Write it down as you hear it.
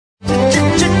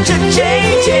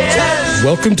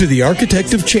Welcome to the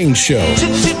Architect of Change Show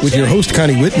with your host,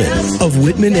 Connie Whitman of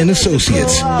Whitman &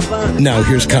 Associates. Now,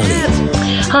 here's Connie.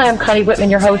 Hi, I'm Connie Whitman,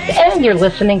 your host, and you're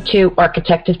listening to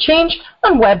Architect of Change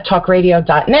on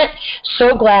webtalkradio.net.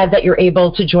 So glad that you're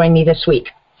able to join me this week.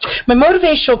 My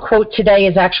motivational quote today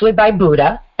is actually by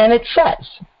Buddha, and it says,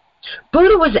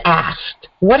 Buddha was asked,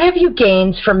 "What have you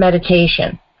gained from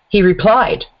meditation?" He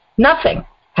replied, "Nothing.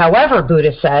 However,"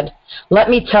 Buddha said, "let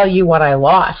me tell you what I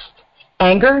lost.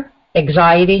 Anger,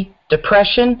 anxiety,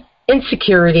 depression,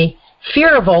 insecurity,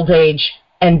 fear of old age,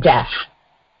 and death."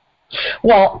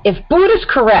 Well, if Buddha's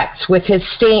correct with his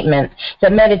statement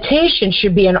that meditation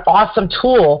should be an awesome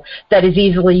tool that is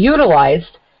easily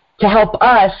utilized to help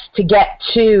us to get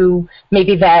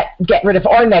rid of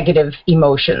our negative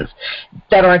emotions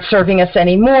that aren't serving us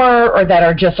anymore or that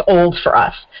are just old for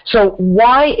us. So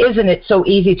why isn't it so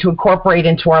easy to incorporate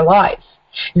into our lives?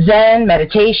 Zen,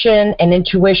 meditation, and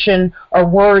intuition are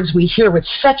words we hear with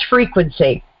such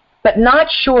frequency, but not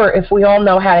sure if we all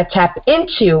know how to tap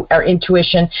into our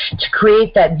intuition to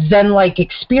create that Zen-like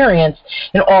experience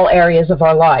in all areas of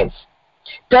our lives.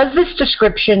 Does this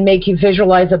description make you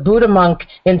visualize a Buddha monk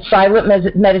in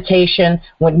silent meditation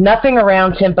with nothing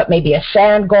around him but maybe a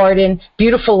sand garden,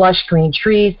 beautiful lush green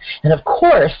trees, and of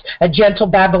course a gentle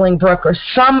babbling brook or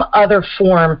some other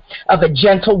form of a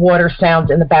gentle water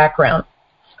sound in the background?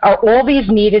 Are all these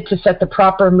needed to set the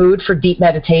proper mood for deep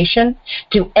meditation?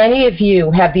 Do any of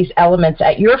you have these elements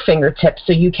at your fingertips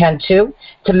so you can too,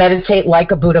 to meditate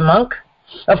like a Buddha monk?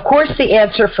 Of course, the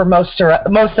answer for most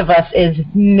of us is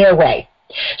no way.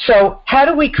 So how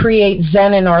do we create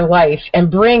Zen in our life and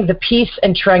bring the peace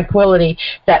and tranquility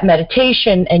that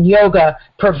meditation and yoga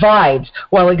provides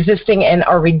while existing in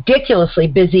our ridiculously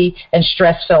busy and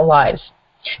stress-filled lives?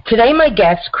 Today, my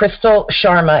guest, Crystal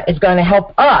Sharma, is going to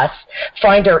help us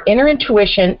find our inner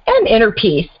intuition and inner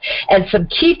peace and some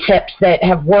key tips that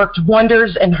have worked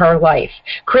wonders in her life.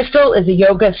 Crystal is a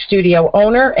yoga studio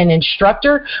owner and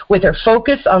instructor with her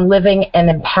focus on living an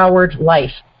empowered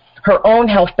life. Her own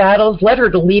health battles led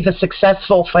her to leave a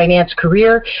successful finance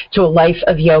career to a life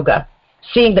of yoga.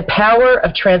 Seeing the power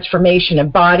of transformation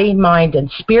in body, mind, and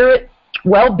spirit,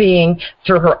 well-being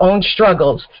through her own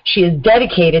struggles, she is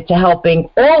dedicated to helping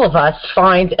all of us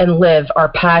find and live our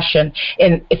passion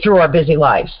through our busy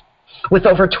lives. With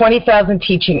over 20,000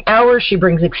 teaching hours, she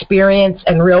brings experience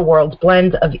and real-world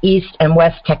blend of East and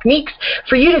West techniques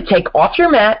for you to take off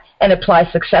your mat and apply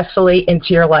successfully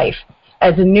into your life.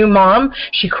 As a new mom,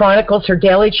 she chronicles her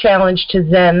daily challenge to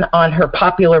Zen on her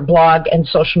popular blog and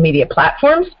social media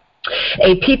platforms.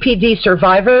 A PPD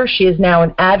survivor, she is now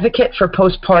an advocate for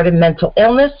postpartum mental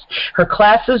illness. Her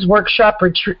classes, workshop,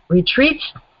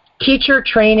 retreats, teacher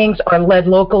trainings are led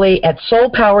locally at Soul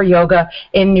Power Yoga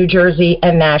in New Jersey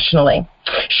and nationally.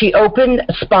 She opened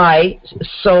SPY,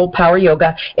 Soul Power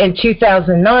Yoga, in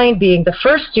 2009, being the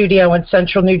first studio in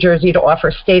central New Jersey to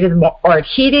offer state-of-the-art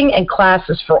heating and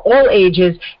classes for all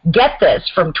ages. Get this,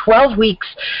 from 12 weeks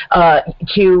young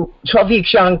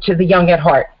to the young at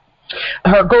heart.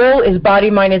 Her goal is body,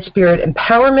 mind, and spirit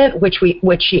empowerment,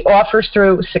 which she offers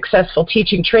through successful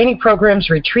teaching training programs,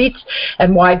 retreats,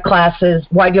 and wide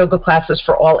yoga classes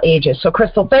for all ages. So,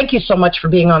 Crystal, thank you so much for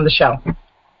being on the show.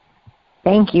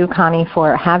 Thank you, Connie,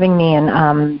 for having me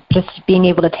and just being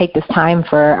able to take this time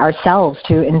for ourselves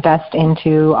to invest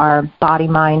into our body,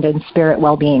 mind, and spirit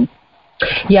well-being.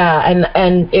 Yeah,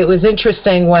 and it was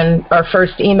interesting when our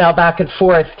first email back and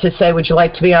forth to say, would you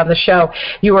like to be on the show?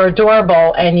 You were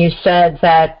adorable, and you said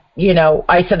that,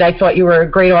 I said I thought you were a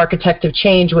great architect of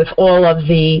change with all of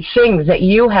the things that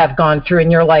you have gone through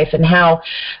in your life and how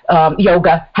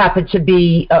yoga happened to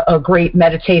be a great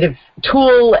meditative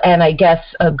tool and I guess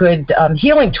a good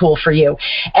healing tool for you.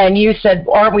 And you said,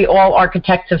 aren't we all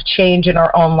architects of change in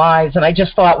our own lives? And I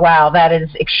just thought, wow, that is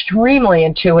extremely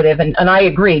intuitive, and I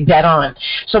agree, dead on.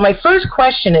 So my first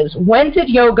question is, when did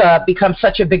yoga become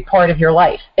such a big part of your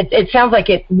life? It sounds like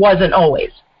it wasn't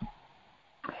always.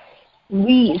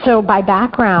 So by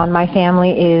background, my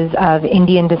family is of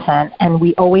Indian descent, and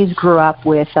we always grew up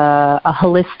with a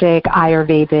holistic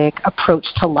Ayurvedic approach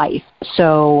to life.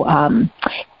 So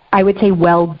I would say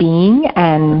well-being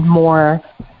and more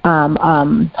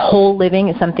whole living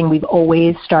is something we've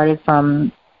always started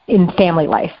from in family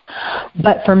life.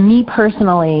 But for me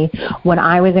personally, when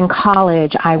I was in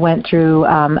college, I went through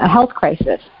a health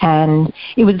crisis, and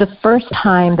it was the first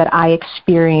time that I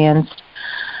experienced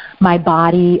my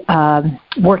body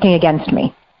working against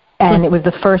me. And it was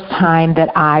the first time that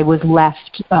I was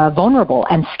left vulnerable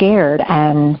and scared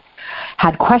and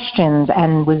had questions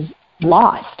and was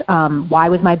lost. Why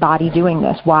was my body doing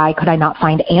this? Why could I not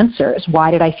find answers? Why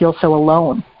did I feel so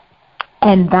alone?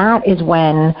 And that is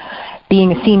when,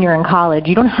 being a senior in college,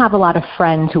 you don't have a lot of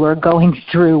friends who are going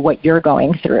through what you're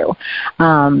going through.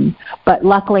 But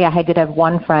luckily, I did have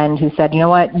one friend who said, you know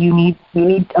what, you need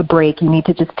a break. You need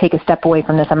to just take a step away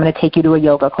from this. I'm going to take you to a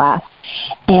yoga class.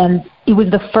 And it was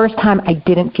the first time I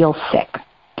didn't feel sick.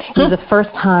 It was the first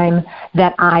time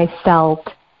that I felt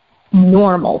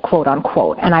normal, quote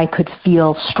unquote, and I could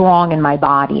feel strong in my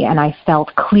body, and I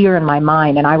felt clear in my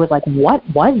mind, and I was like, what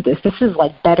was this? This is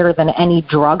like better than any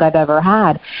drug I've ever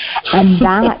had. And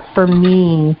that for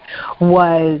me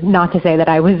was, not to say that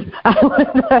I was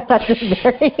that's just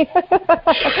very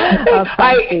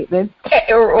statement.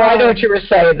 I know what you were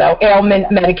saying though,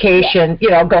 ailment, medication,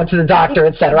 going to the doctor,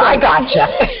 etc. I gotcha.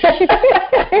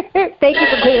 Thank you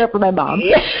for clearing up for my mom.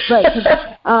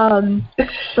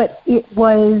 But it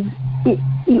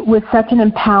was such an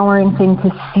empowering thing to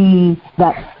see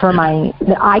that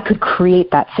that I could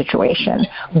create that situation,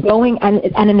 going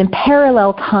and in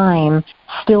parallel time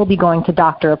still be going to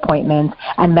doctor appointments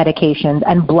and medications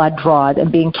and blood draws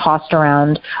and being tossed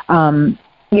around, from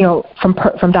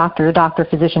doctor to doctor,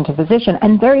 physician to physician,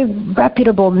 and very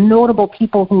reputable, notable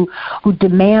people who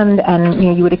demand,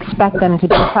 and you would expect them to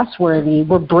be trustworthy,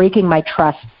 were breaking my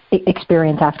trust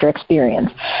experience after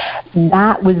experience.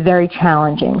 That was very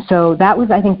challenging. So that was,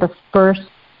 I think, the first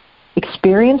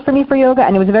experience for me for yoga,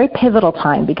 and it was a very pivotal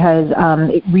time because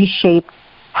it reshaped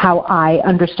how I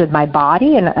understood my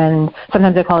body, and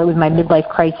sometimes I call it was my midlife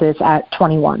crisis at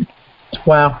 21.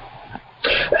 Wow.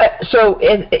 So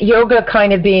yoga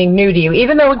kind of being new to you,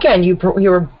 even though, again, you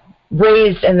were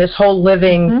raised in this whole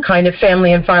living kind of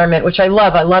family environment, which I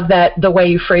love. I love that, the way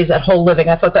you phrase that, whole living.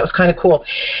 I thought that was kind of cool.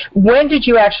 When did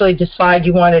you actually decide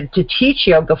you wanted to teach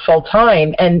yoga full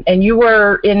time? And you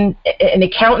were an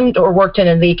accountant or worked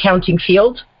in the accounting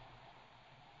field?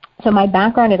 So my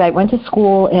background is I went to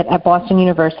school at Boston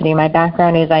University. My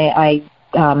background is I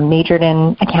majored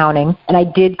in accounting, and I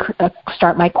did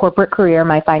start my corporate career,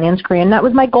 my finance career, and that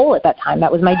was my goal at that time.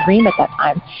 That was my dream at that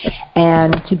time.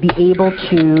 And to be able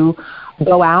to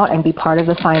go out and be part of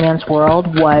the finance world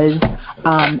was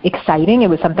exciting. It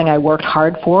was something I worked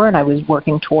hard for and I was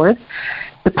working towards.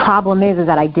 The problem is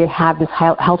that I did have this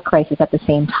health crisis at the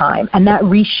same time, and that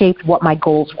reshaped what my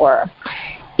goals were.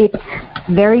 It's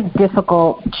very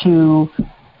difficult to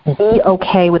be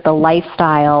okay with the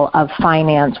lifestyle of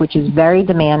finance, which is very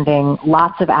demanding,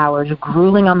 lots of hours,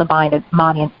 grueling on the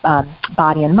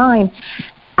body and mind,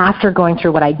 after going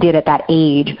through what I did at that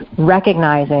age,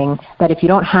 recognizing that if you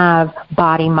don't have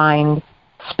body, mind,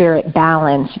 spirit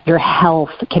balance, your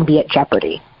health can be at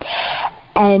jeopardy.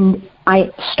 And I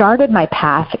started my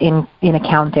path in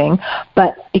accounting,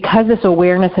 but because this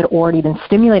awareness had already been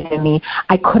stimulated in me,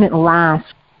 I couldn't last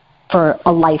for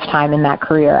a lifetime in that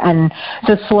career. And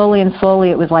so slowly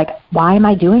it was like, why am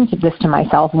I doing this to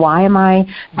myself? Why am I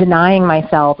denying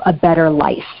myself a better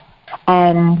life?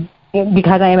 And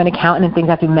because I am an accountant and things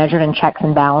have to be measured in checks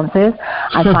and balances,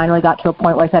 I finally got to a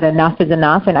point where I said enough is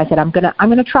enough, and I said I'm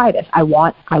gonna try this. I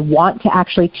want to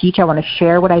actually teach. I want to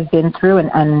share what I've been through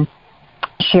and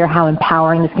share how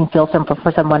empowering this can feel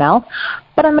for someone else,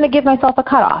 but I'm going to give myself a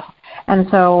cutoff. And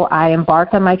so I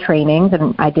embarked on my trainings,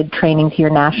 and I did trainings here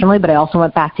nationally, but I also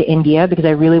went back to India because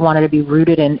I really wanted to be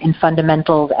rooted in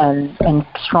fundamentals and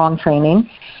strong training.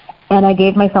 And I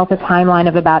gave myself a timeline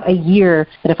of about a year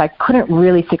that if I couldn't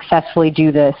really successfully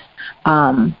do this,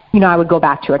 I would go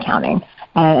back to accounting.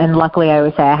 And luckily, I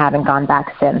would say I haven't gone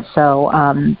back since. So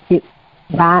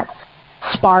that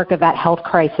spark of that health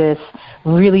crisis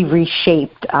really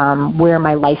reshaped where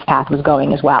my life path was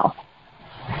going as well.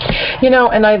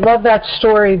 And I love that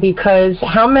story because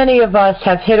how many of us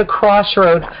have hit a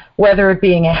crossroad, whether it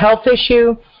being a health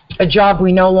issue, a job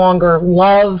we no longer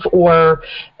love, or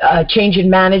a change in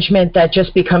management that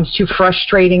just becomes too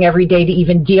frustrating every day to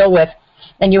even deal with.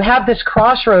 And you have this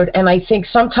crossroad, and I think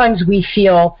sometimes we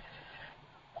feel,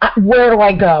 where do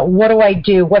I go? What do I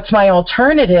do? What's my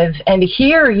alternative? And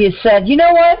here you said, you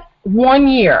know what? 1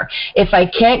 year. If I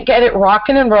can't get it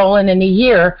rocking and rolling in a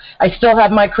year, I still have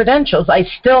my credentials. I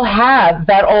still have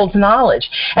that old knowledge.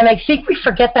 And I think we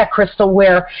forget that, Crystal,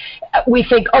 where we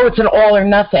think, oh, it's an all or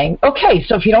nothing. Okay,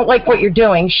 so if you don't like what you're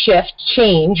doing, shift,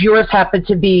 change. Yours happened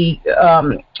to be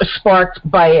sparked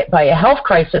by a health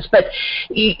crisis, but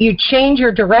you change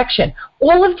your direction.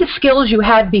 All of the skills you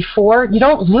had before, you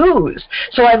don't lose.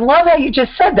 So I love how you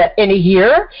just said that. In a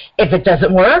year, if it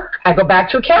doesn't work, I go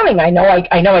back to accounting. I know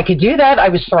I could do that. I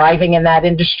was thriving in that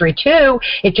industry too.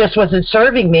 It just wasn't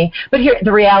serving me. But here,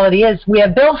 the reality is we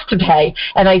have bills to pay.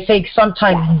 And I think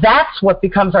sometimes that's what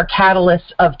becomes our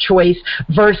catalyst of choice choice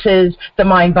versus the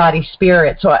mind, body,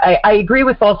 spirit. So I agree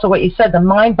with also what you said. The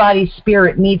mind, body,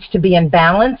 spirit needs to be in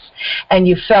balance, and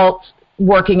you felt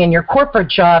working in your corporate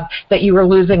job that you were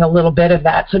losing a little bit of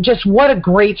that. So just what a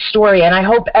great story. And I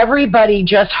hope everybody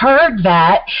just heard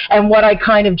that, and what I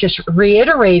kind of just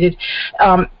reiterated.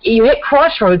 You hit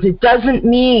crossroads. It doesn't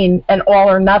mean an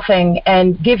all or nothing,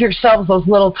 and give yourselves those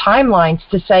little timelines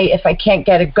to say, if I can't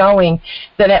get it going,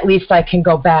 then at least I can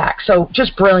go back. So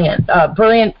just brilliant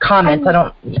comments.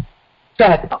 Go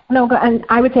ahead. No, and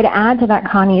I would say to add to that,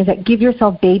 Connie, is that give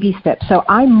yourself baby steps. So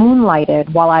I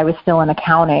moonlighted while I was still in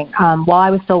accounting. While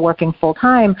I was still working full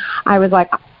time, I was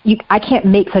like, I can't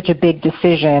make such a big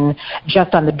decision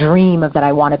just on the dream of that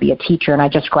I want to be a teacher, and I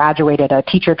just graduated a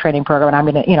teacher training program, and I'm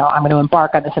going to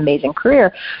embark on this amazing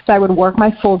career. So I would work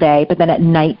my full day, but then at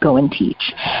night go and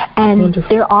teach. And Wonderful.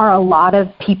 There are a lot of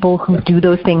people who do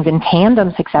those things in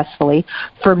tandem successfully.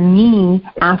 For me,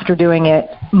 after doing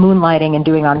it, moonlighting and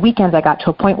doing on weekends, I got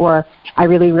to a point where I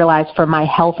really realized for my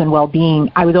health and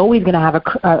well-being, I was always going to have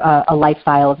a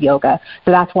lifestyle of yoga.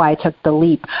 So that's why I took the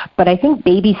leap. But I think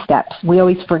baby steps, we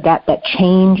always forget that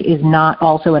change is not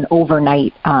also an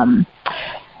overnight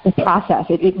process.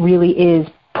 It really is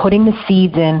putting the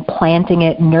seeds in, planting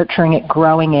it, nurturing it,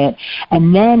 growing it,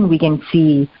 and then we can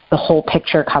see the whole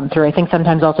picture come through. I think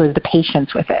sometimes also is the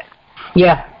patience with it.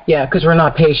 Yeah, because we're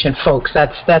not patient folks.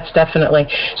 That's definitely.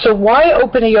 So why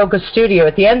open a yoga studio?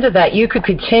 At the end of that, you could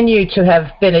continue to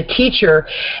have been a teacher,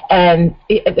 and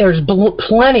there's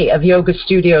plenty of yoga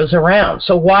studios around.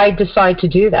 So why decide to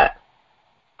do that?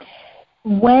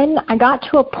 When I got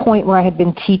to a point where I had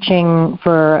been teaching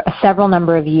for a several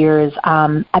number of years,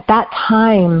 at that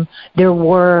time there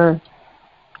were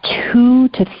 2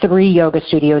 to 3 yoga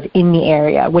studios in the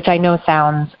area, which I know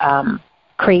sounds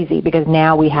crazy because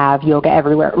now we have yoga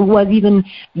everywhere. It was even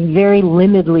very very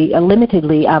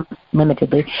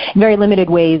limited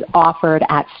ways offered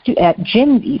at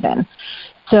gyms even.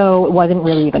 So it wasn't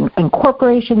really even in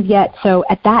corporations yet. So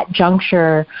at that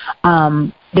juncture,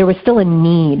 there was still a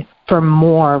need for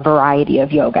more variety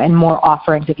of yoga and more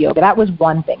offerings of yoga. That was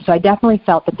one thing. So I definitely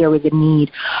felt that there was a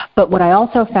need. But what I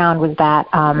also found was that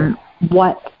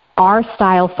what our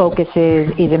style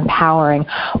focuses is empowering.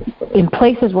 In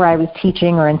places where I was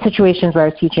teaching or in situations where I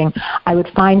was teaching, I would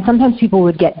find sometimes people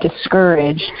would get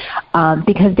discouraged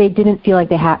because they didn't feel like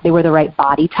they were the right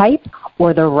body type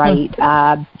or the right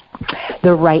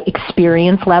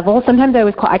experience level. Sometimes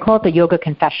I call it the yoga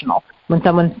confessional. When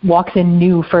someone walks in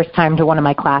new first time to one of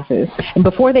my classes, and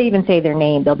before they even say their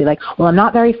name, they'll be like, well, I'm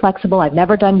not very flexible. I've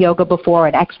never done yoga before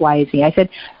at X, Y, Z. I said,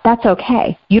 that's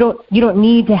okay. You don't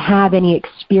need to have any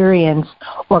experience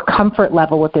or comfort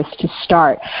level with this to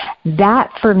start.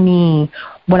 That for me,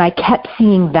 when I kept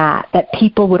seeing that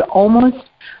people would almost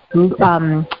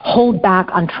hold back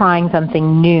on trying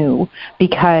something new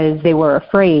because they were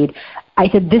afraid, I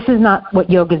said, this is not what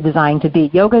yoga is designed to be.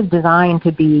 Yoga is designed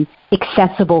to be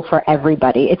accessible for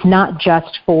everybody. It's not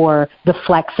just for the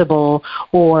flexible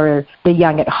or the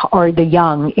young.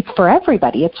 It's for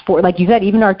everybody. It's for, like you said,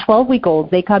 even our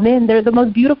 12-week-olds, they come in, they're the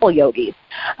most beautiful yogis,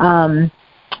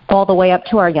 all the way up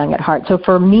to our young at heart. So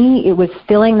for me, it was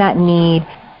filling that need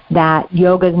that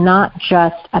yoga is not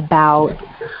just about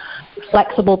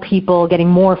flexible people getting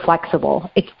more flexible.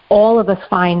 It's all of us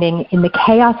finding in the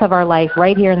chaos of our life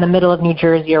right here in the middle of New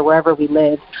Jersey or wherever we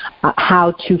live,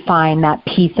 how to find that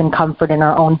peace and comfort in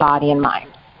our own body and mind.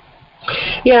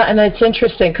 Yeah, and it's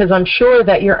interesting because I'm sure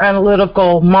that your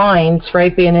analytical minds,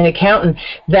 right, being an accountant,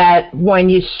 that when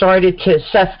you started to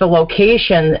assess the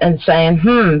location and saying,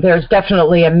 there's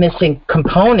definitely a missing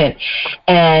component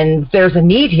and there's a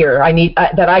need here,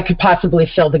 that I could possibly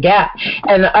fill the gap.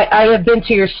 And I have been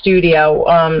to your studio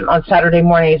on Saturday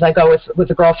mornings. I go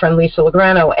with a girlfriend, Lisa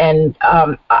Legrano, and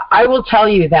I will tell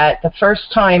you that the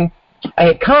first time I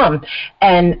had come,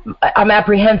 and I'm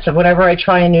apprehensive whenever I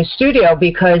try a new studio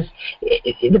because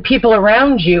the people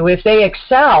around you, if they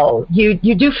excel, you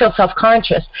do feel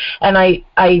self-conscious. And I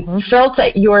felt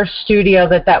at your studio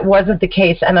that wasn't the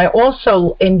case. And I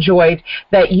also enjoyed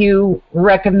that you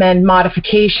recommend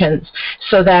modifications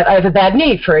so that I have a bad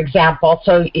knee, for example.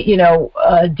 So,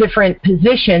 different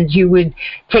positions, you would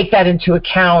take that into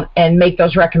account and make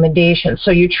those recommendations.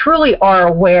 So you truly are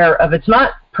aware of, it's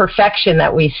not perfection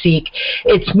that we seek.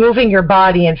 It's moving your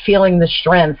body and feeling the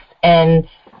strength and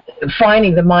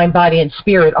finding the mind, body, and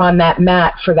spirit on that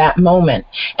mat for that moment.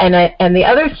 And the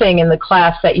other thing in the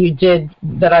class that you did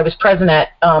that I was present at,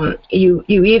 you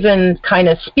even kind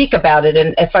of speak about it.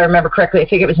 And if I remember correctly, I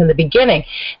think it was in the beginning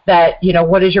that,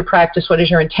 what is your practice? What is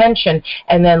your intention?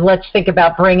 And then let's think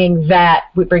about bringing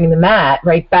the mat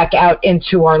right back out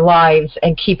into our lives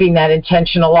and keeping that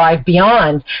intention alive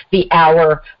beyond the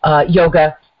hour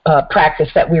yoga practice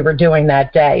that we were doing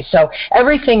that day. So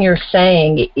everything you're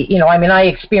saying, I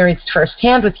experienced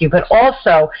firsthand with you, but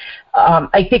also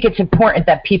I think it's important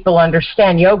that people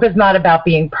understand yoga is not about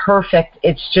being perfect.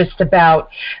 It's just about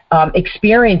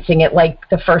experiencing it like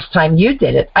the first time you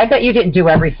did it. I bet you didn't do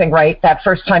everything right that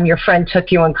first time your friend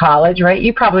took you in college, right?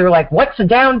 You probably were like, what's a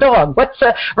down dog?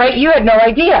 Right? You had no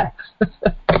idea.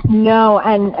 No,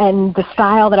 and the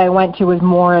style that I went to was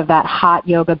more of that hot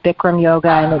yoga, Bikram yoga,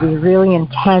 and it was really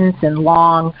intense and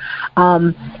long.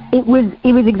 It was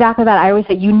exactly that. I always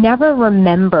say you never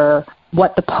remember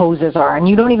what the poses are, and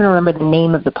you don't even remember the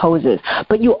name of the poses,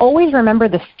 but you always remember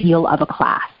the feel of a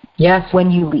class. Yes. When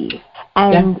you leave.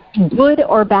 And good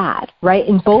or bad, right,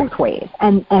 in both ways.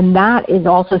 And that is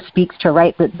also speaks to,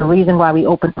 right, the reason why we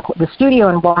opened the studio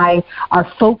and why our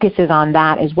focus is on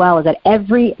that as well, is that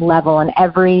every level and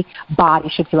every body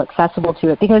should feel accessible to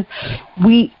it, because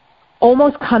we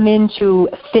almost come into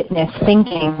fitness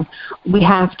thinking we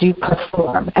have to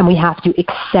perform and we have to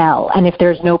excel, and if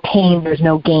there's no pain, there's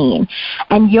no gain.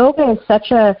 And yoga is such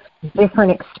a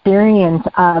different experience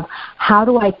of how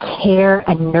do I care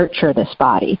and nurture this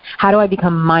body? How do I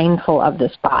become mindful of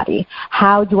this body?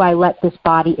 How do I let this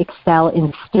body excel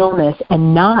in stillness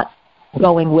and not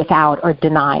going without or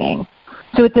denying?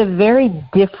 So it's a very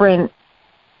different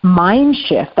mind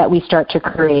shift that we start to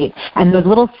create, and those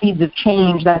little seeds of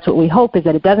change, that's what we hope, is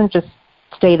that it doesn't just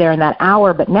stay there in that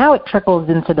hour, but now it trickles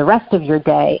into the rest of your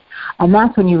day, and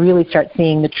that's when you really start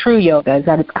seeing the true yoga, is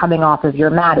that it's coming off of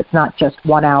your mat. It's not just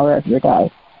 1 hour of your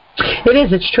day. It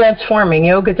is. It's transforming.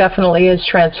 Yoga definitely is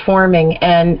transforming.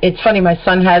 And it's funny, my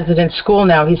son has it in school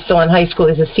now. He's still in high school.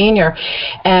 He's a senior.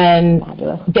 And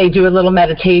they do a little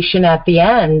meditation at the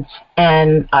end.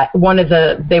 And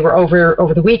they were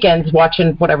over the weekends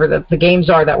watching whatever the games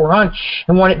are that were on.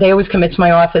 And they always come into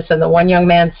my office, and the one young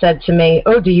man said to me,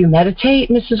 "Oh, do you meditate,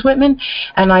 Mrs. Whitman?"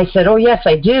 And I said, "Oh, yes,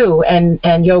 I do." And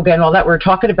yoga and all that, we were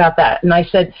talking about that. And I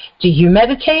said, "Do you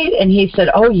meditate?" And he said,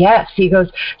 "Oh, yes." He goes,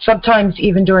 sometimes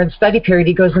even during study period,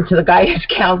 he goes into the guidance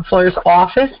counselor's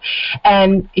office,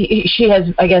 and she has,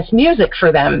 I guess, music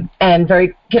for them, and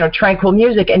very, tranquil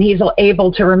music. And he's able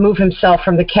to remove himself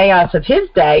from the chaos of his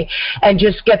day and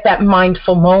just get that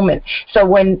mindful moment. So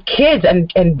when kids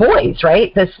and boys,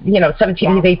 right, this,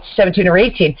 17 or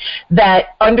 18,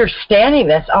 that understanding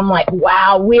this, I'm like,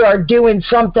 wow, we are doing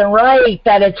something right,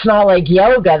 that it's not like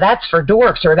yoga, that's for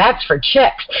dorks or that's for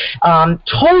chicks.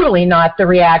 Totally not the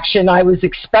reaction I was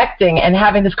expecting, and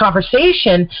having this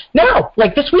conversation now,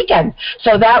 like this weekend.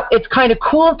 So that it's kind of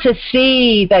cool to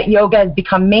see that yoga has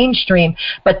become mainstream,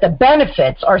 but the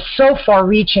benefits are so far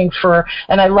reaching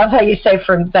and I love how you say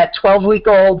from that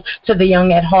 12-week-old to the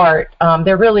young at heart.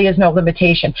 There really is no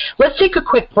limitation. Let's take a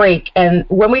quick break, and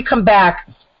when we come back,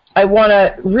 I want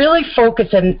to really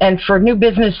focus, and for new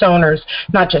business owners,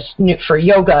 not just for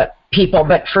yoga people,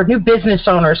 but for new business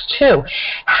owners too,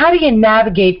 how do you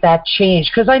navigate that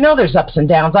change? Because I know there's ups and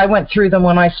downs. I went through them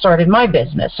when I started my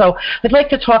business. So I'd like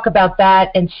to talk about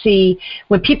that and see,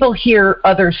 when people hear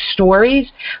other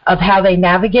stories of how they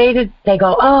navigated, they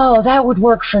go, oh, that would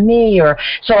work for me. Or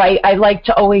so I like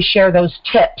to always share those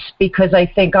tips, because I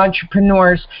think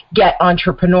entrepreneurs get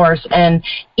entrepreneurs, and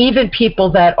even people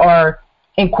that are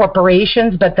in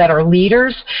corporations but that are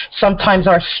leaders, sometimes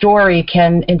our story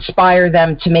can inspire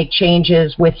them to make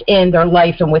changes within their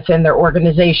life and within their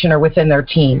organization or within their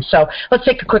team. So let's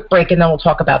take a quick break, and then we'll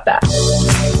talk about that.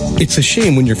 It's a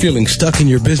shame when you're feeling stuck in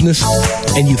your business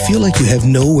and you feel like you have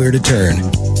nowhere to turn.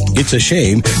 It's a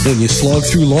shame when you slog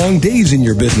through long days in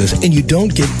your business and you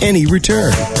don't get any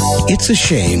return. It's a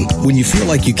shame when you feel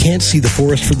like you can't see the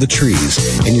forest for the trees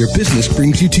and your business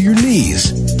brings you to your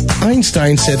knees.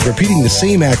 Einstein said repeating the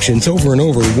same actions over and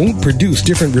over won't produce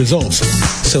different results.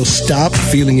 So stop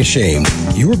feeling ashamed.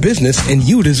 Your business and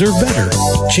you deserve better.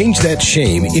 Change that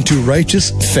shame into righteous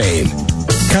fame.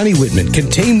 Connie Whitman can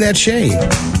tame that shame.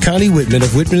 Connie Whitman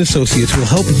of Whitman Associates will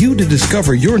help you to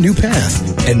discover your new path,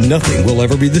 and nothing will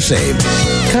ever be the same.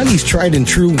 Connie's tried and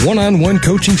true one-on-one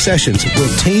coaching sessions will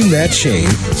tame that shame,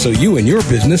 so you and your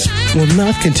business will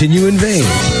not continue in vain.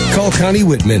 Call Connie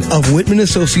Whitman of Whitman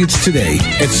Associates today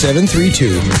at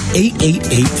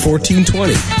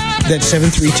 732-888-1420. That's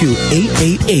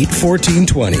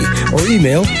 732-888-1420. Or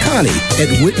email Connie at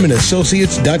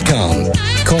WhitmanAssociates.com.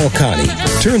 Call Connie.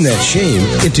 Turn that shame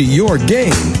into your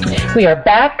game. We are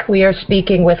back. We are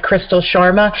speaking with Crystal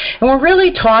Sharma, and we're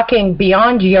really talking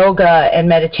beyond yoga and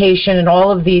meditation and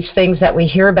all of these things that we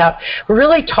hear about. We're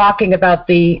really talking about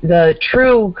the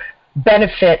true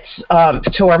benefits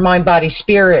to our mind, body,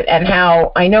 spirit, and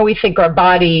how I know we think our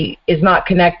body is not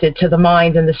connected to the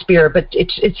mind and the spirit, but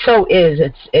it so is.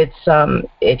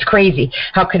 It's crazy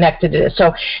how connected it is.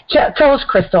 So tell us,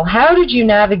 Crystal, how did you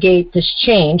navigate this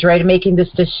change, right, making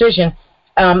this decision?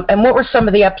 And what were some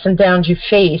of the ups and downs you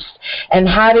faced, and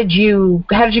how did you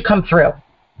come through?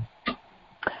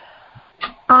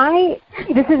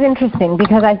 This is interesting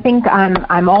because I think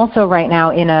I'm also right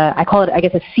now in I call it, I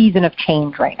guess, a season of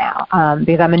change right now,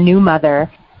 because I'm a new mother,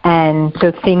 and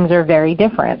so things are very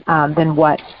different than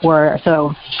what were.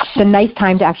 So it's a nice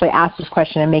time to actually ask this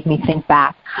question and make me think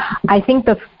back. I think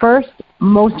the first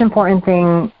most important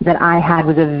thing that I had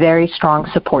was a very strong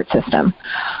support system.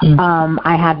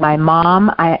 I had my mom,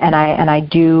 and I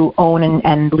do own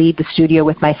and lead the studio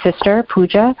with my sister,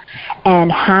 Pooja,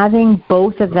 and having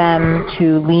both of them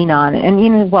to lean on, and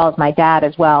even as well as my dad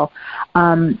as well,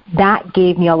 that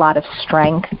gave me a lot of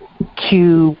strength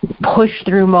to push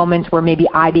through moments where maybe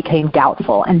I became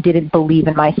doubtful and didn't believe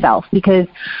in myself, because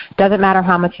it doesn't matter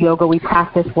how much yoga we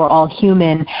practice, we're all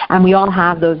human, and we all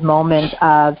have those moments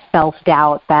of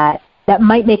self-doubt that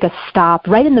might make us stop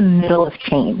right in the middle of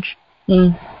change.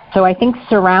 So I think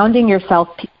surrounding yourself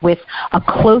with a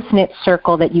close-knit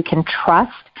circle that you can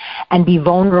trust and be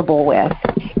vulnerable with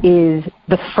is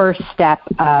the first step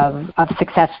of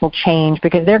successful change,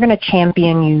 because they're going to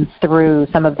champion you through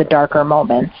some of the darker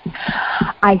moments.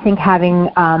 I think having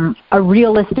a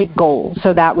realistic goal,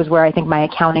 so that was where I think my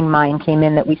accounting mind came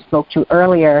in that we spoke to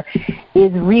earlier,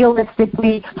 is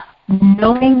realistically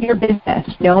knowing your business,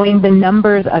 knowing the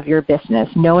numbers of your business,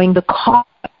 knowing the cost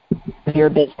of your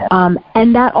business.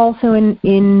 And that also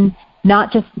in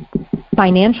not just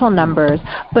financial numbers,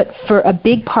 but for a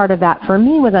big part of that for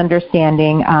me was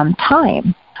understanding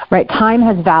time, right? Time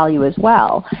has value as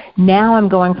well. Now I'm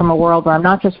going from a world where I'm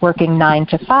not just working 9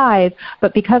 to 5,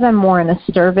 but because I'm more in a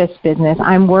service business,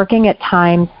 I'm working at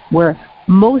times where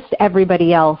most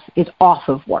everybody else is off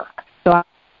of work. So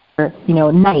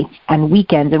nights and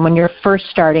weekends. And when you're first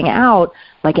starting out,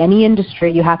 like any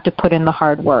industry, you have to put in the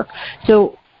hard work.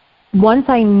 So once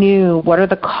I knew what are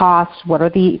the costs, what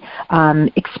are the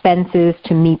expenses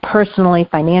to me personally,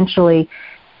 financially,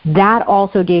 that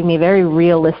also gave me a very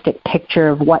realistic picture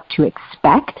of what to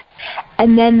expect.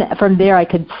 And then from there I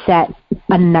could set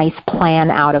a nice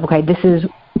plan out of, okay, this is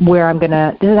where this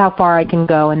is how far I can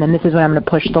go, and then this is when I'm going to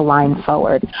push the line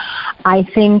forward. I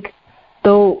think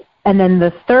and then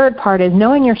the third part is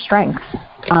knowing your strengths.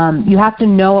 You have to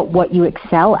know what you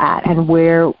excel at and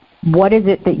what is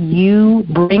it that you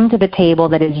bring to the table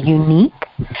that is unique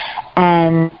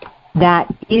and that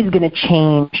is going to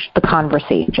change the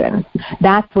conversation.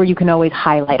 That's where you can always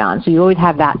highlight on. So you always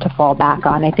have that to fall back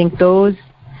on. I think those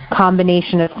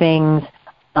combination of things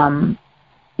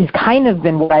has kind of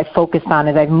been what I've focused on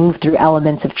as I've moved through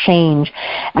elements of change.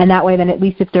 And that way then at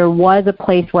least if there was a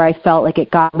place where I felt like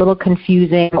it got a little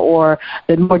confusing or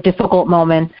the more difficult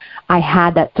moment, I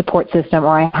had that support system,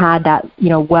 or I had that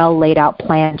well laid out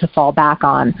plan to fall back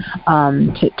on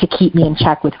to keep me in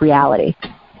check with reality.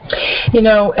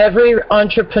 Every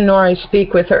entrepreneur I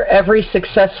speak with, or every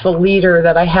successful leader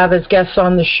that I have as guests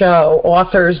on the show,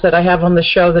 authors that I have on the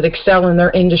show that excel in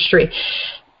their industry,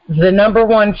 the number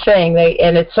one thing,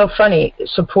 and it's so funny,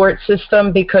 support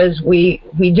system, because we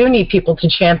do need people to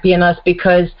champion us,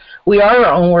 because we are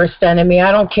our own worst enemy.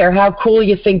 I don't care how cool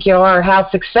you think you are, how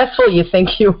successful you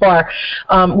think you are.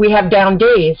 We have down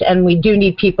days, and we do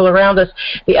need people around us.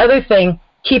 The other thing,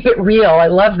 keep it real. I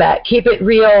love that. Keep it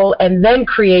real, and then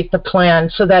create the plan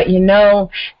so that you know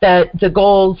that the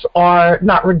goals are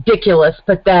not ridiculous,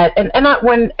 but that,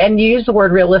 and you use the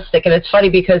word realistic, and it's funny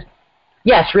because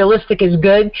yes, realistic is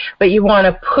good, but you want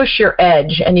to push your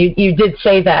edge. And you did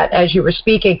say that as you were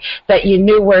speaking, that you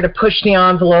knew where to push the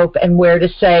envelope and where to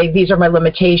say, these are my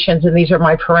limitations and these are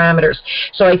my parameters.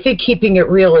 So I think keeping it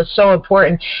real is so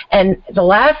important. And the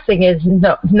last thing is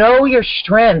know your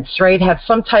strengths, right? Have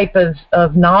some type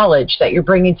of knowledge that you're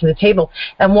bringing to the table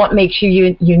and what makes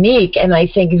you unique. And I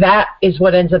think that is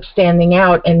what ends up standing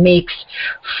out and makes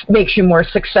you more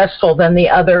successful than the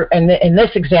other, and in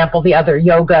this example, the other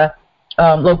yoga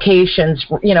locations,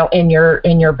 in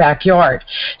your backyard.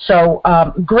 So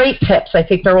great tips. I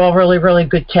think they're all really, really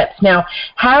good tips. Now,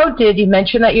 you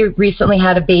mentioned that you recently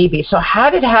had a baby. So how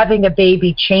did having a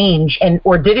baby change,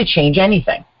 or did it change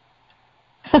anything?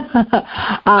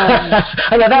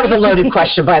 I know that was a loaded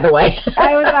question, by the way.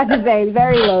 I was about to say,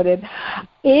 very loaded.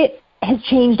 It has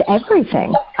changed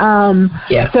everything.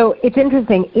 So it's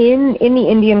interesting. In the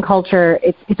Indian culture,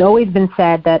 it's always been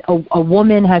said that a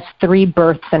woman has 3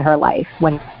 births in her life.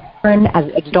 When born as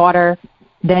a daughter,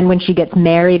 then when she gets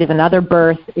married is another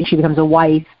birth, she becomes a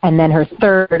wife, and then her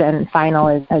third and final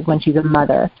is when she's a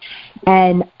mother.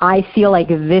 And I feel like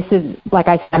this is, like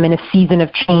I said, I'm in a season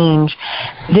of change.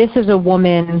 This is a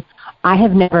woman I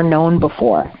have never known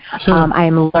before. I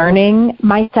am learning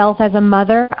myself as a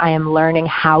mother. I am learning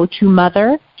how to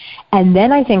mother. And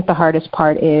then I think the hardest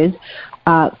part is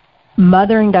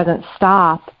mothering doesn't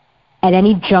stop at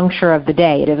any juncture of the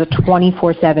day. It is a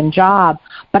 24/7 job.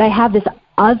 But I have this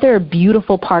other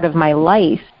beautiful part of my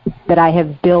life that I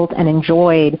have built and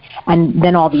enjoyed, and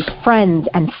then all these friends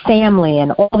and family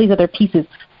and all these other pieces,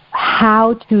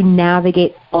 how to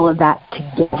navigate all of that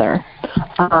together.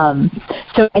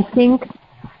 So I think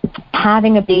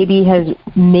having a baby has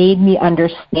made me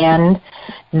understand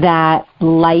that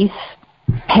life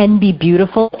can be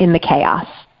beautiful in the chaos.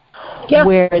 Yeah.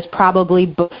 Whereas probably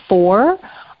before,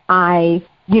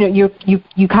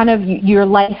 you kind of, your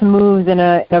life moves in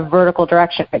a vertical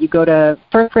direction. You go to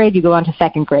first grade, you go on to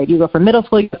second grade. You go from middle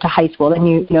school, you go to high school. Then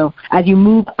you know, as you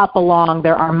move up along,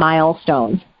 there are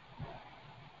milestones.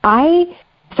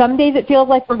 Some days it feels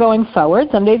like we're going forward.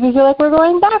 Some days we feel like we're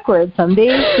going backwards. Some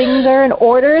days things are in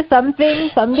order. Some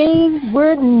days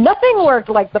where nothing worked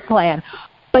like the plan.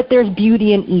 But there's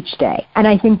beauty in each day. And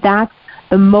I think that's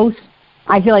the most,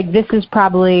 I feel like this is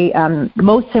probably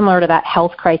most similar to that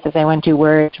health crisis I went to,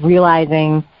 where it's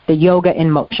realizing the yoga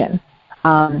in motion,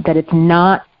 that it's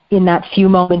not in that few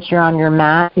moments you're on your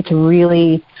mat. It's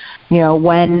really,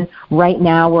 when right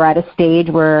now we're at a stage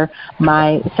where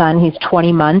my son, he's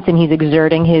 20 months and he's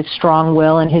exerting his strong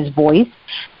will and his voice.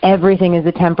 Everything is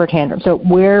a temper tantrum. So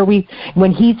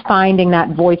when he's finding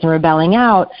that voice and rebelling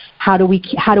out, how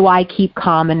do I keep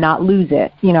calm and not lose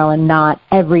it, and not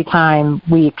every time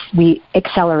we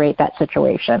accelerate that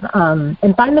situation,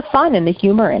 and find the fun and the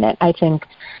humor in it, I think.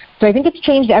 So I think it's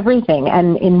changed everything,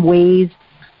 and in ways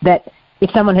that if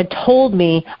someone had told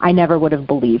me, I never would have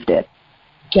believed it.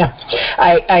 Yeah,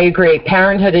 I agree.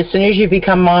 Parenthood, as soon as you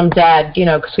become mom, dad,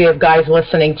 because we have guys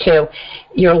listening too,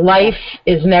 your life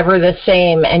is never the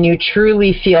same, and you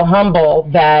truly feel humble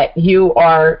that you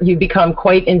become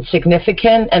quite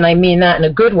insignificant, and I mean that in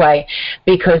a good way,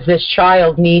 because this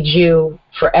child needs you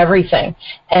for everything,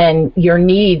 and your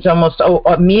needs almost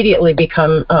immediately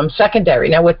become secondary.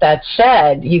 Now, with that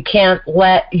said, you can't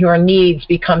let your needs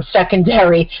become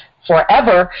secondary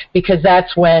forever, because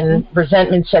that's when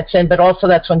resentment sets in, but also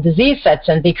that's when disease sets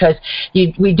in, because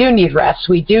we do need rest.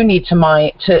 We do need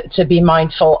to be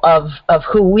mindful of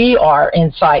who we are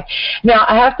inside. Now,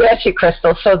 I have to ask you,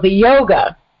 Crystal, so the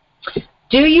yoga,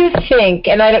 do you think,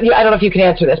 and I don't know if you can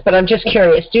answer this, but I'm just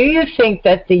curious, do you think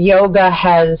that the yoga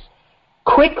has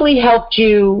quickly helped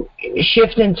you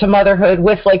shift into motherhood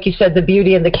with, like you said, the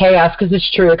beauty and the chaos, because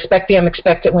it's true, expect the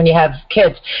unexpected when you have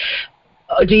kids.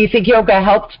 Do you think yoga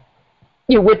helped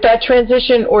with that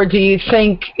transition, or do you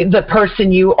think the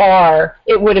person you are,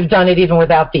 it would have done it even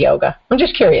without the yoga? I'm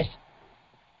just curious.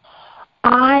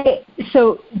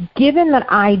 So given that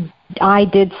I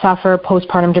did suffer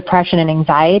postpartum depression and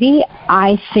anxiety,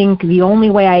 I think the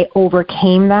only way I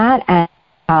overcame that,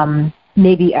 and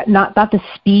maybe not the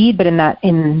speed, but in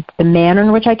the manner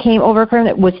in which I overcame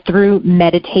it, was through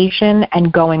meditation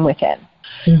and going within.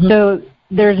 Mm-hmm. So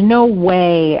there's no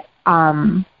way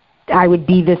I would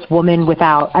be this woman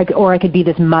or I could be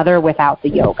this mother without the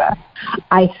yoga.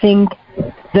 I think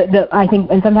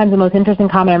and sometimes the most interesting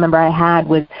comment I remember I had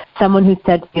was someone who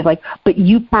said to me, like, but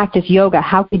you practice yoga,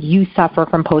 how could you suffer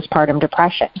from postpartum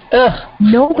depression? Ugh.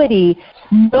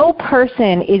 No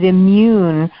person is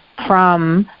immune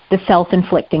from the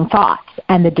self-inflicting thoughts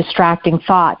and the distracting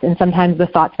thoughts, and sometimes the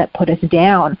thoughts that put us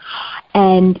down.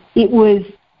 And it was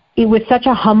such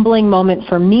a humbling moment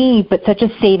for me, but such a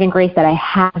saving grace that I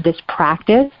had this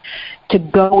practice to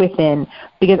go within,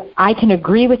 because I can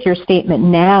agree with your statement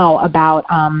now about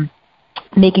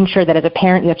making sure that as a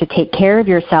parent you have to take care of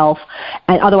yourself,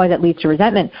 and otherwise that leads to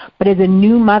resentment. But as a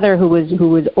new mother who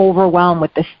was overwhelmed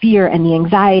with the fear and the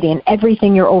anxiety and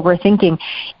everything you're overthinking,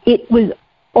 it was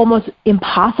almost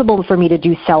impossible for me to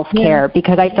do self-care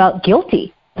because I felt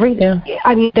guilty. Yeah.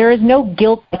 I mean, there is no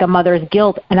guilt like a mother's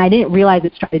guilt, and I didn't realize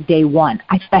it started day one.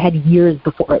 I had years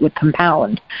before it would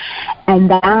compound. And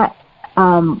that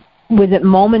was at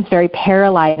moments very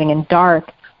paralyzing and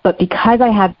dark, but because I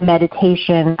had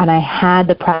meditation and I had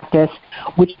the practice,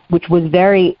 which was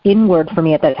very inward for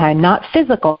me at that time, not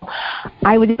physical,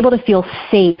 I was able to feel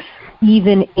safe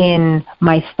even in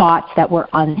my thoughts that were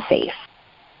unsafe.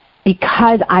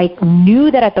 Because I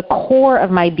knew that at the core of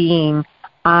my being,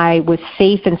 I was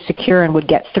safe and secure and would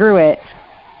get through it,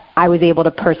 I was able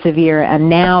to persevere and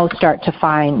now start to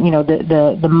find,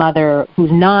 the mother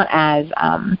who's not as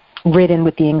ridden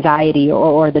with the anxiety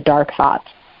or the dark thoughts.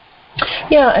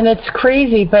 Yeah, and it's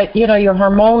crazy, but, your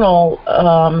hormonal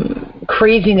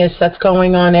craziness that's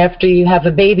going on after you have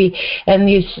a baby, and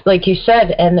like you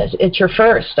said, and it's your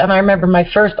first. And I remember my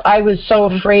first, I was so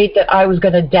afraid that I was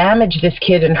going to damage this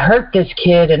kid and hurt this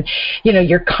kid, and,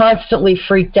 you're constantly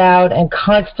freaked out and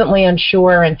constantly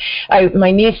unsure. And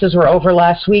my nieces were over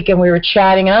last week, and we were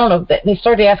chatting. I don't know, they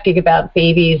started asking about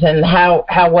babies and how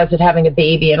was it having a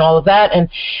baby and all of that.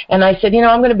 And I said,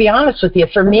 I'm going to be honest with you.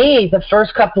 For me, the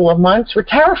first couple of months were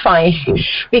terrifying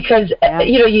because,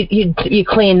 you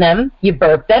clean them, you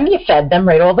burp them, you fed them,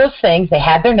 right, all those things. They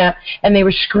had their nap, and they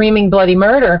were screaming bloody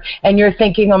murder, and you're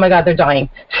thinking, oh, my God, they're dying.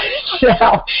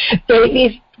 So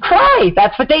babies cry.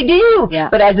 That's what they do. Yeah.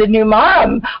 But as a new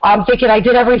mom, I'm thinking I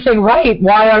did everything right.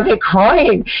 Why are they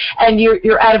crying? And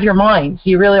you're out of your minds.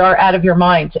 You really are out of your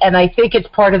minds. And I think it's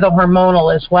part of the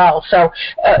hormonal as well. So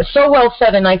well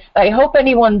said. And I hope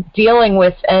anyone dealing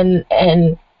with and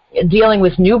dealing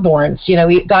with newborns,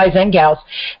 guys and gals,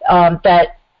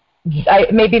 that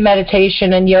maybe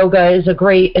meditation and yoga is a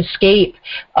great escape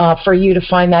for you to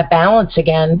find that balance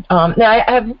again. Now, I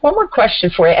have one more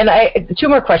question for you, and two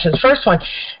more questions. First one,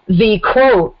 the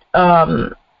quote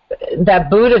that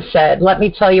Buddha said, let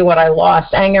me tell you what I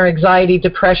lost: anger, anxiety,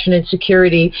 depression,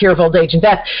 insecurity, fear of old age and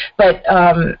death. But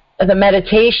the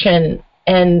meditation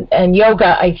and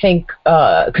yoga, I think,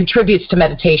 contributes to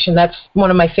meditation. That's one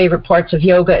of my favorite parts of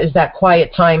yoga, is that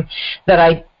quiet time that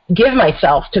I give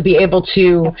myself to be able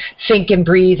to think and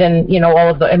breathe and,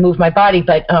 and move my body.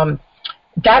 But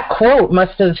that quote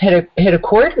must have hit a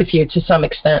chord with you to some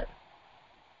extent.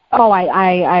 Oh,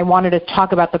 I wanted to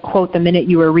talk about the quote the minute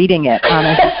you were reading it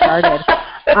as it started.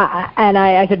 And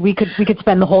I said we could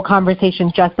spend the whole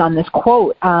conversation just on this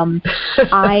quote.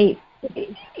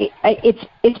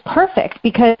 It's perfect,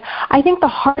 because I think the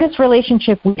hardest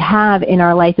relationship we have in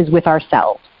our life is with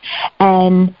ourselves.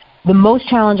 And the most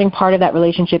challenging part of that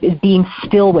relationship is being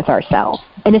still with ourselves.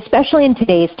 And especially in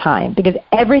today's time, because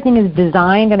everything is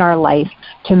designed in our life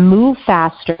to move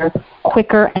faster,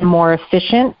 quicker, and more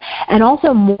efficient, and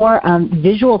also more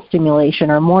visual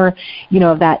stimulation, or more,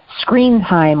 of that screen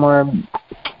time or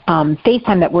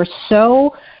FaceTime, that we're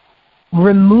so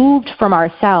removed from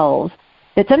ourselves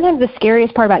that sometimes the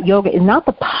scariest part about yoga is not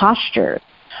the postures,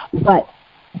 but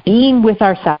being with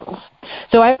ourselves.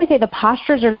 So I would say the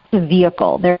postures are the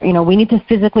vehicle. They're, we need to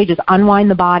physically just unwind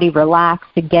the body, relax,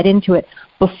 to get into it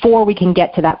before we can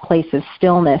get to that place of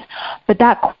stillness. But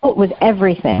that quote was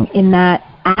everything, in that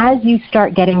as you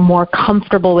start getting more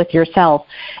comfortable with yourself,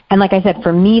 and like I said,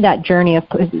 for me, that journey of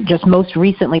just most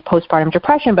recently postpartum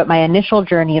depression, but my initial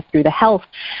journey of through the health,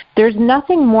 there's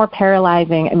nothing more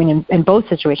paralyzing, in both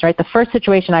situations, right? The first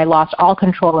situation, I lost all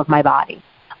control of my body.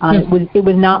 It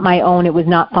was not my own. It was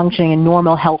not functioning in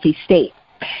normal, healthy state.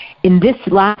 In this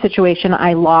last situation,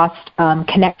 I lost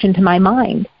connection to my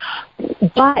mind.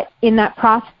 But in that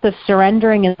process of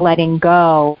surrendering and letting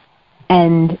go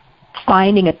and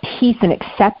finding a peace and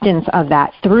acceptance of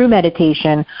that through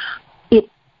meditation, it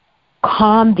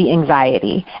calmed the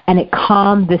anxiety, and it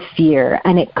calmed the fear,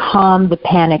 and it calmed the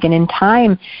panic. And in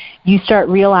time, you start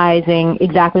realizing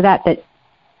exactly that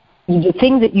the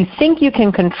things that you think you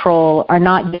can control are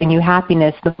not giving you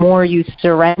happiness. The more you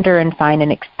surrender and find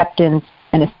an acceptance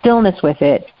and a stillness with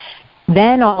it,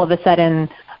 then all of a sudden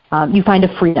you find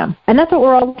a freedom. And that's what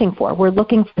we're all looking for. We're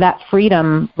looking for that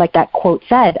freedom, like that quote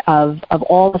said, of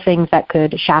all the things that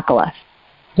could shackle us.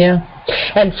 Yeah,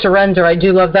 and surrender. I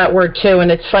do love that word too.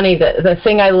 And it's funny, the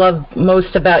thing I love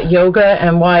most about yoga,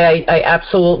 and why I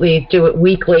absolutely do it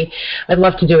weekly. I'd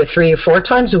love to do it 3 or 4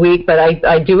 times a week, but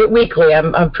I do it weekly.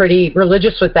 I'm pretty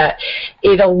religious with that.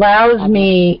 It allows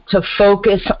me to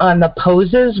focus on the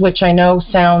poses, which I know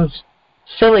sounds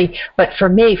silly, but for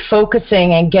me,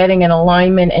 focusing and getting in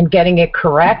alignment and getting it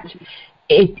correct,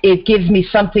 it gives me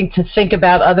something to think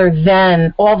about other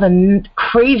than all the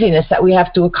craziness that we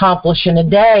have to accomplish in a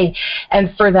day.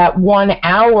 And for that 1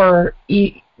 hour,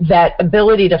 that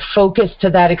ability to focus to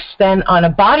that extent on a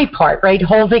body part, right,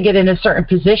 holding it in a certain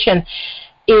position,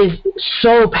 is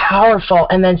so powerful.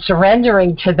 And then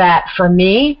surrendering to that, for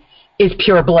me, is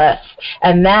pure bliss.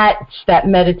 And that's that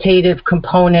meditative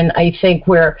component, I think,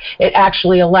 where it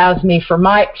actually allows me, for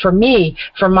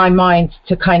my mind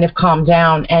to kind of calm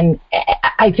down. And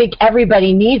I think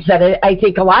everybody needs that. I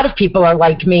think a lot of people are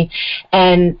like me,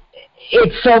 and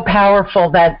it's so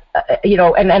powerful that,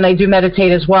 and I do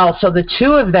meditate as well. So the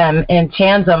two of them in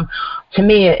tandem, to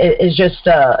me, is just,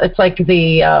 it's like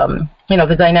the,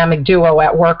 the dynamic duo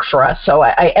at work for us. So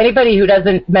anybody who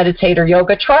doesn't meditate or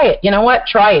yoga, try it. You know what?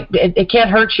 Try it. It can't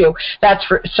hurt you. That's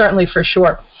certainly for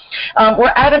sure.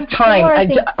 We're out of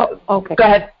time. Okay. Go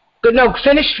ahead. No,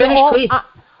 finish, please.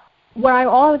 What I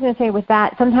always going to say with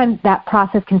that, sometimes that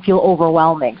process can feel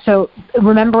overwhelming. So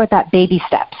remember with that baby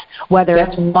steps, whether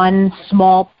it's one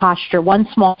small posture, one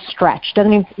small stretch,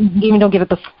 don't give it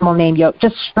the formal name,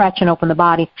 just stretch and open the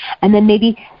body, and then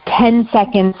maybe 10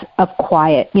 seconds of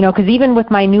quiet, because even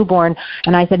with my newborn,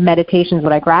 and I said meditation is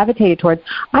what I gravitated towards,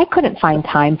 I couldn't find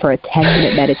time for a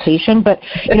 10-minute meditation, but,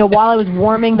 while I was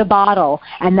warming the bottle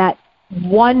and that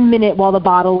 1 minute while the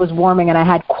bottle was warming and I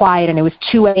had quiet and it was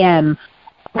 2 a.m.,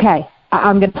 okay,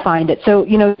 I'm going to find it. So,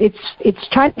 it's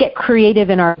trying to get creative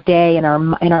in our day, in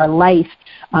our life,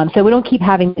 so we don't keep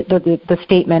having the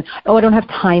statement, oh, I don't have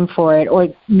time for it, or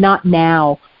not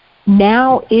now.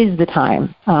 Now is the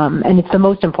time, and it's the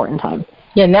most important time.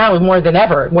 Yeah, now more than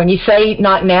ever. When you say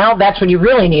not now, that's when you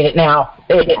really need it now,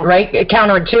 right?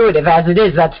 Counterintuitive as it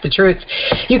is, that's the truth.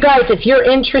 You guys, if you're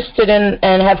interested in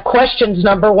and have questions,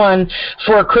 number one,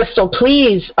 for Crystal,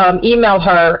 please email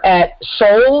her at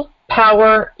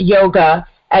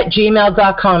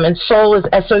soulpoweryoga@gmail.com, and soul is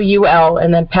SOUL,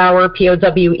 and then power,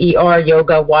 POWER,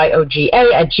 yoga, YOGA,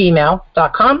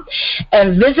 @gmail.com,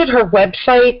 and visit her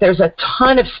website. There's a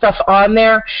ton of stuff on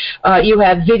there. You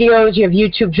have videos, you have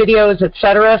YouTube videos,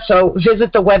 etc. So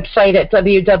visit the website at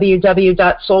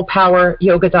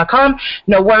www.soulpoweryoga.com.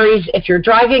 No worries if you're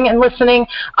driving and listening.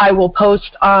 I will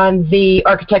post on the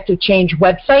Architect of Change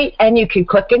website, and you can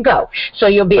click and go. So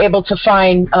you'll be able to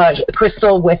find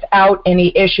Crystal without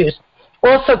any issues.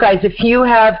 Also, guys, if you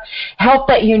have help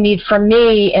that you need from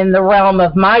me in the realm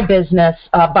of my business,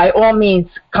 by all means,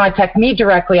 contact me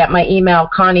directly at my email,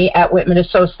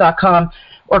 Connie@WhitmanAssociates.com,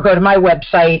 or go to my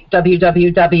website,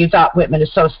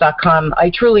 www.WhitmanAssociates.com. I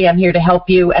truly am here to help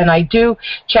you, and I do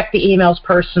check the emails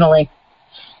personally.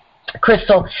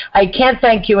 Crystal, I can't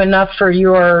thank you enough for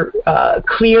your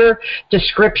clear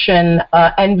description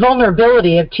and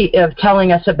vulnerability of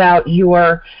telling us about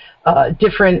your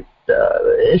different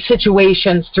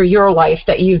situations through your life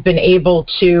that you've been able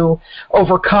to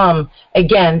overcome,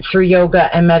 again, through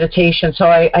yoga and meditation. So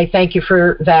I thank you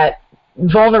for that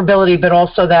vulnerability, but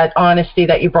also that honesty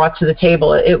that you brought to the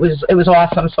table. It was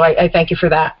awesome, so I thank you for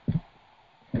that.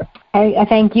 I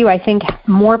thank you. I think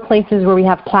more places where we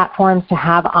have platforms to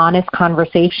have honest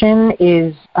conversation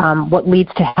is what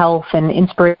leads to health and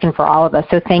inspiration for all of us.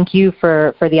 So thank you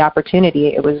for the opportunity.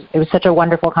 It was such a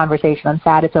wonderful conversation. I'm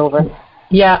sad it's over.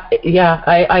 Yeah,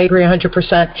 I agree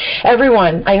 100%.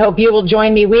 Everyone, I hope you will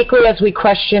join me weekly as we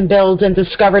question, build, and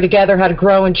discover together how to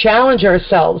grow and challenge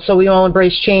ourselves so we all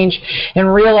embrace change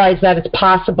and realize that it's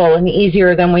possible and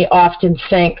easier than we often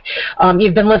think.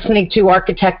 You've been listening to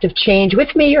Architect of Change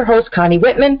with me, your host, Connie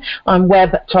Whitman, on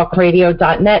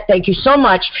webtalkradio.net. Thank you so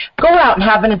much. Go out and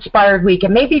have an inspired week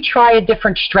and maybe try a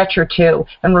different stretch or two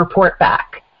and report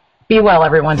back. Be well,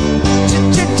 everyone.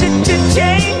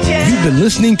 You've been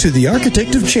listening to The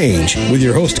Architect of Change with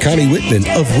your host, Connie Whitman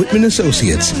of Whitman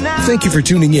Associates. Thank you for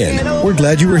tuning in. We're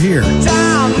glad you were here.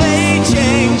 Time may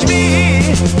change me.